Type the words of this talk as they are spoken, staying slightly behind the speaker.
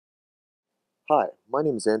Hi, my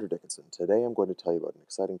name is Andrew Dickinson. Today I'm going to tell you about an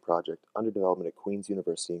exciting project under development at Queen's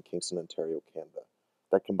University in Kingston, Ontario, Canada,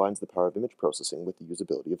 that combines the power of image processing with the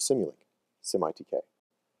usability of Simulink, SimITK.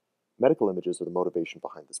 Medical images are the motivation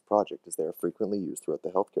behind this project, as they are frequently used throughout the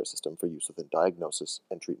healthcare system for use within diagnosis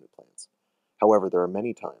and treatment plans. However, there are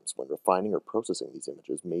many times when refining or processing these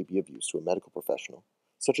images may be of use to a medical professional,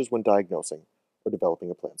 such as when diagnosing or developing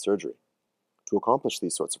a planned surgery. To accomplish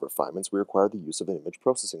these sorts of refinements, we require the use of an image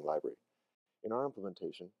processing library. In our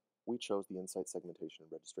implementation, we chose the Insight Segmentation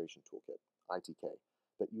and Registration Toolkit, ITK,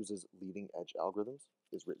 that uses leading-edge algorithms,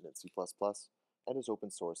 is written in C++, and is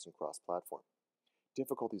open source and cross-platform.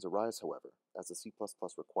 Difficulties arise, however, as the C++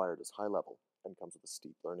 required is high-level and comes with a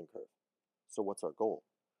steep learning curve. So what's our goal?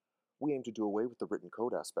 We aim to do away with the written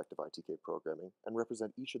code aspect of ITK programming and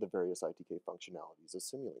represent each of the various ITK functionalities as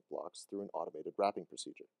Simulink blocks through an automated wrapping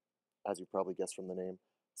procedure. As you probably guessed from the name,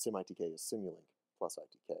 SimITK is Simulink plus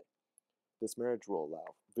ITK. This marriage will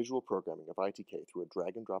allow visual programming of ITK through a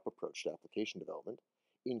drag-and-drop approach to application development,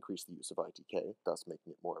 increase the use of ITK, thus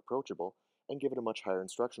making it more approachable, and give it a much higher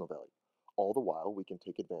instructional value. All the while, we can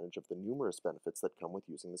take advantage of the numerous benefits that come with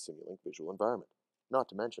using the Simulink visual environment. Not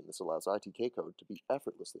to mention, this allows ITK code to be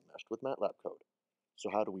effortlessly meshed with MATLAB code. So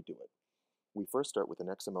how do we do it? We first start with an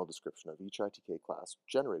XML description of each ITK class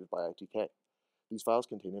generated by ITK. These files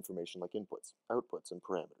contain information like inputs, outputs, and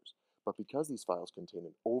parameters. But because these files contain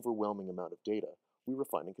an overwhelming amount of data, we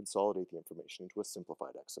refine and consolidate the information into a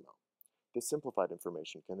simplified XML. This simplified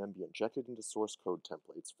information can then be injected into source code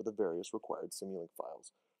templates for the various required Simulink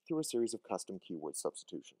files through a series of custom keyword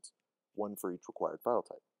substitutions, one for each required file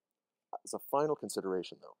type. As a final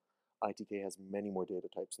consideration, though, ITK has many more data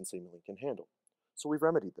types than Simulink can handle. So we've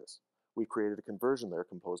remedied this. We've created a conversion layer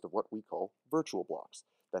composed of what we call virtual blocks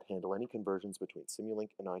that handle any conversions between Simulink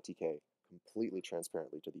and ITK completely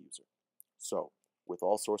transparently to the user. So, with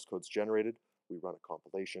all source codes generated, we run a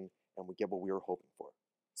compilation, and we get what we were hoping for,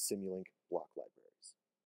 Simulink block libraries.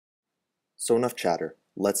 So enough chatter,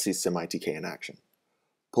 let's see SimITK in action.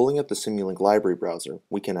 Pulling up the Simulink library browser,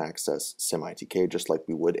 we can access SimITK just like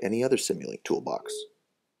we would any other Simulink toolbox.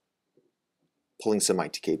 Pulling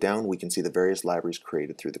SimITK down, we can see the various libraries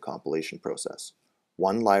created through the compilation process.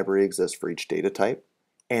 One library exists for each data type,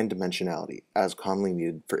 and dimensionality, as commonly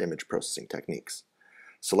needed for image processing techniques.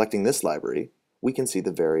 Selecting this library, we can see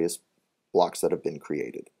the various blocks that have been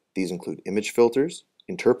created. These include image filters,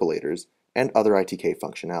 interpolators, and other ITK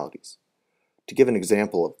functionalities. To give an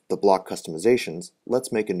example of the block customizations,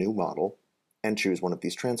 let's make a new model and choose one of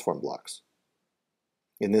these transform blocks.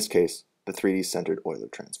 In this case, the 3D-centered Euler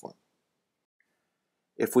transform.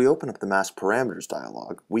 If we open up the Mask Parameters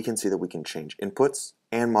dialog, we can see that we can change inputs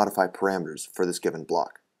and modify parameters for this given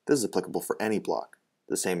block. This is applicable for any block.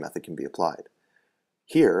 The same method can be applied.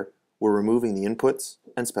 Here, we're removing the inputs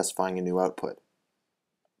and specifying a new output.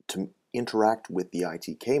 To interact with the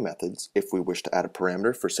ITK methods, if we wish to add a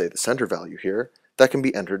parameter for, say, the center value here, that can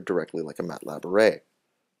be entered directly like a MATLAB array.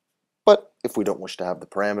 But if we don't wish to have the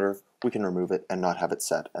parameter, we can remove it and not have it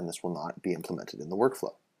set, and this will not be implemented in the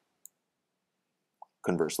workflow.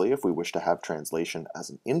 Conversely, if we wish to have translation as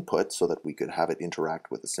an input so that we could have it interact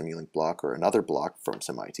with a Simulink block or another block from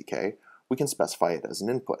SimITK, we can specify it as an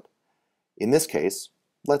input. In this case,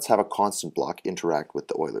 let's have a constant block interact with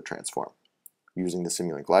the Euler transform. Using the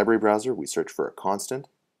Simulink library browser, we search for a constant,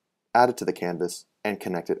 add it to the canvas, and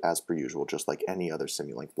connect it as per usual, just like any other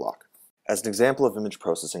Simulink block. As an example of image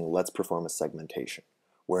processing, let's perform a segmentation,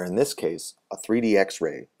 where in this case, a 3D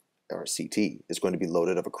X-ray, or CT, is going to be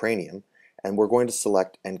loaded of a cranium, and we're going to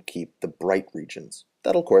select and keep the bright regions.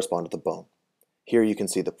 That'll correspond to the bone. Here you can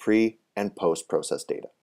see the pre- and post-process data.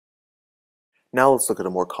 Now let's look at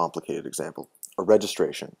a more complicated example, a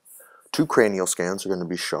registration. Two cranial scans are going to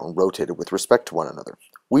be shown rotated with respect to one another.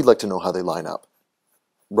 We'd like to know how they line up.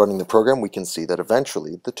 Running the program, we can see that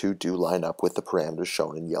eventually the two do line up with the parameters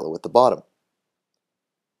shown in yellow at the bottom.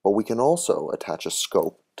 But we can also attach a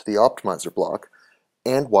scope to the optimizer block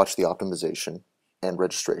and watch the optimization and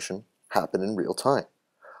registration happen in real time.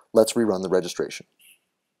 Let's rerun the registration.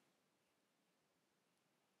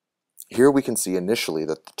 Here we can see initially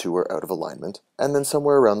that the two are out of alignment, and then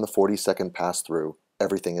somewhere around the 40-second pass-through,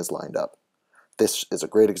 everything is lined up. This is a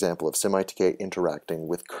great example of SimITK interacting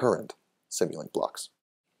with current Simulink blocks.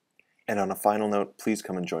 And on a final note, please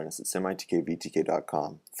come and join us at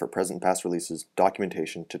simitkvtk.com for present and past releases,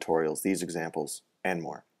 documentation, tutorials, these examples, and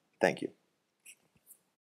more. Thank you.